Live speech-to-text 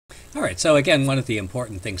All right, so again, one of the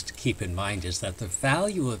important things to keep in mind is that the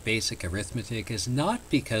value of basic arithmetic is not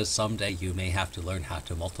because someday you may have to learn how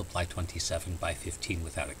to multiply 27 by 15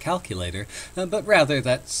 without a calculator, but rather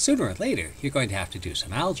that sooner or later you're going to have to do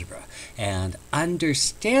some algebra. And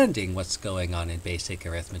understanding what's going on in basic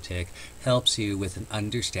arithmetic helps you with an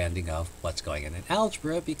understanding of what's going on in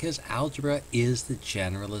algebra, because algebra is the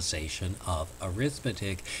generalization of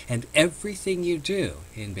arithmetic, and everything you do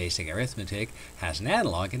in basic arithmetic has an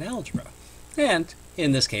analog in algebra. And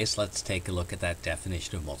in this case, let's take a look at that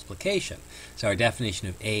definition of multiplication. So our definition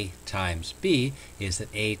of A times B is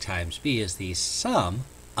that A times B is the sum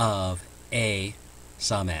of A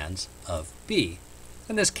summands of B.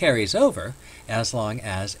 And this carries over. As long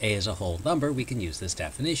as A is a whole number, we can use this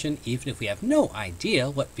definition even if we have no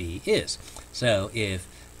idea what B is. So if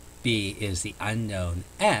B is the unknown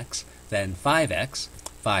x, then 5x,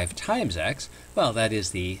 5 times x, well, that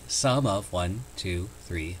is the sum of 1, 2,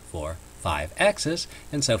 3, 4, 5 x's,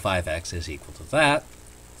 and so 5x is equal to that.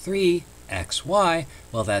 3xy,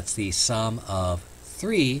 well, that's the sum of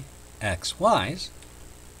 3 xy's.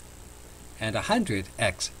 And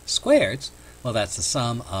 100x squareds, well, that's the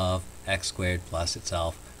sum of x squared plus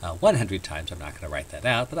itself 100 times. I'm not going to write that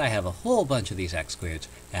out, but I have a whole bunch of these x squareds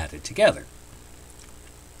added together.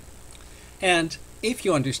 And if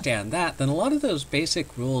you understand that, then a lot of those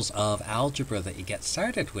basic rules of algebra that you get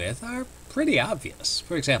started with are pretty obvious.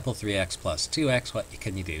 For example, 3x plus 2x, what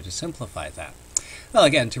can you do to simplify that? Well,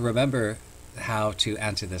 again, to remember how to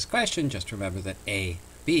answer this question, just remember that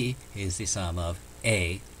AB is the sum of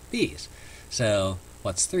AB's. So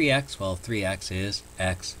what's 3x? Well, 3x is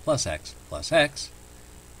x plus x plus x.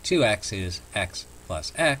 2x is x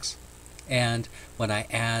plus x. And when I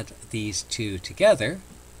add these two together,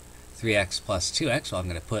 3x plus 2x, well, I'm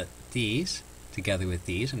going to put these together with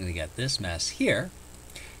these. I'm going to get this mess here.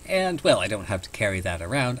 And, well, I don't have to carry that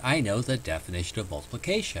around. I know the definition of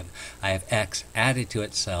multiplication. I have x added to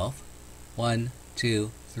itself 1, 2,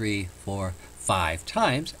 3, 4, 5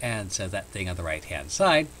 times, and so that thing on the right-hand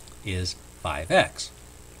side is 5x.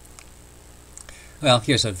 Well,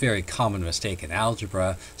 here's a very common mistake in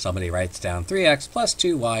algebra. Somebody writes down 3x plus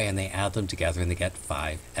 2y, and they add them together, and they get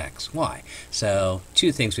 5xy. So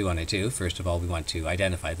two things we want to do. First of all, we want to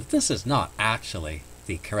identify that this is not actually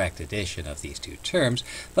the correct addition of these two terms,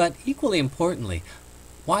 but equally importantly,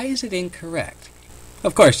 why is it incorrect?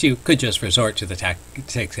 Of course, you could just resort to the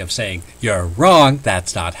tactic of saying, you're wrong,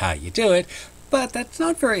 that's not how you do it, but that's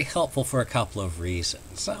not very helpful for a couple of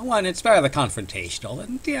reasons. One, it's rather confrontational,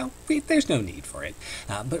 and there's no need for it.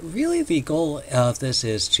 But really the goal of this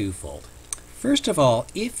is twofold. First of all,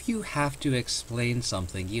 if you have to explain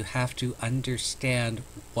something, you have to understand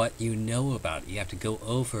what you know about it. You have to go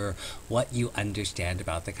over what you understand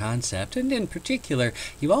about the concept, and in particular,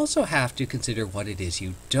 you also have to consider what it is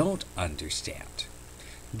you don't understand.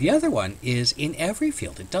 The other one is in every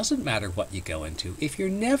field. It doesn't matter what you go into. If you're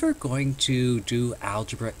never going to do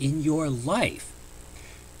algebra in your life,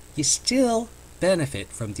 you still benefit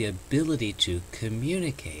from the ability to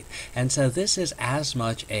communicate. And so this is as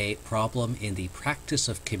much a problem in the practice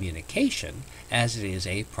of communication as it is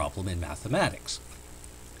a problem in mathematics.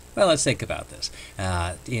 Well, let's think about this.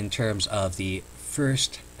 In terms of the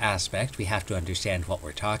first aspect, we have to understand what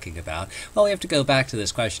we're talking about. Well, we have to go back to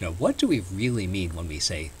this question of what do we really mean when we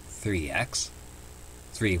say 3x,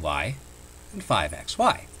 3y, and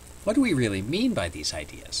 5xy? What do we really mean by these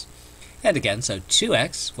ideas? And again, so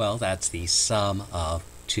 2x, well, that's the sum of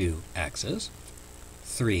two x's.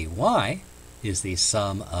 3y is the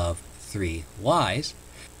sum of three y's.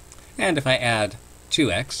 And if I add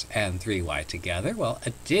 2x and 3y together, well,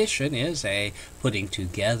 addition is a putting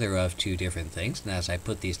together of two different things, and as I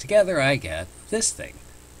put these together, I get this thing.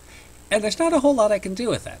 And there's not a whole lot I can do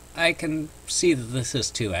with that. I can see that this is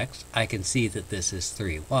 2x, I can see that this is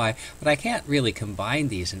 3y, but I can't really combine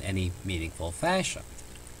these in any meaningful fashion.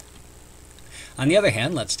 On the other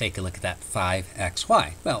hand, let's take a look at that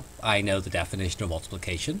 5xy. Well, I know the definition of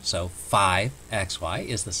multiplication, so 5xy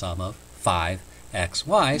is the sum of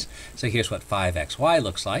 5xy's. So here's what 5xy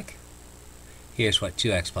looks like. Here's what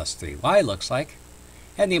 2x plus 3y looks like.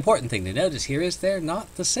 And the important thing to notice here is they're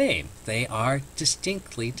not the same. They are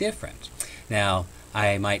distinctly different. Now,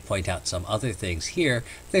 I might point out some other things here.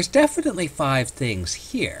 There's definitely 5 things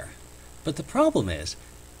here. But the problem is,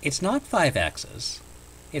 it's not 5x's.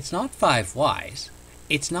 It's not 5y's.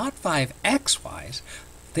 It's not 5xy's.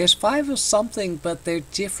 There's 5 of something, but they're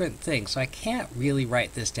different things. So I can't really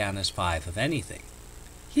write this down as 5 of anything.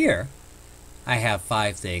 Here, I have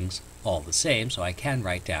 5 things all the same, so I can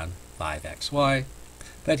write down 5xy.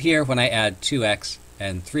 But here, when I add 2x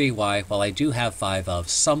And 3y, while I do have 5 of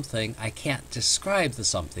something, I can't describe the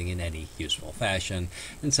something in any useful fashion.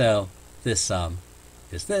 And so this sum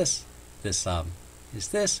is this sum is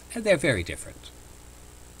this, and they're very different.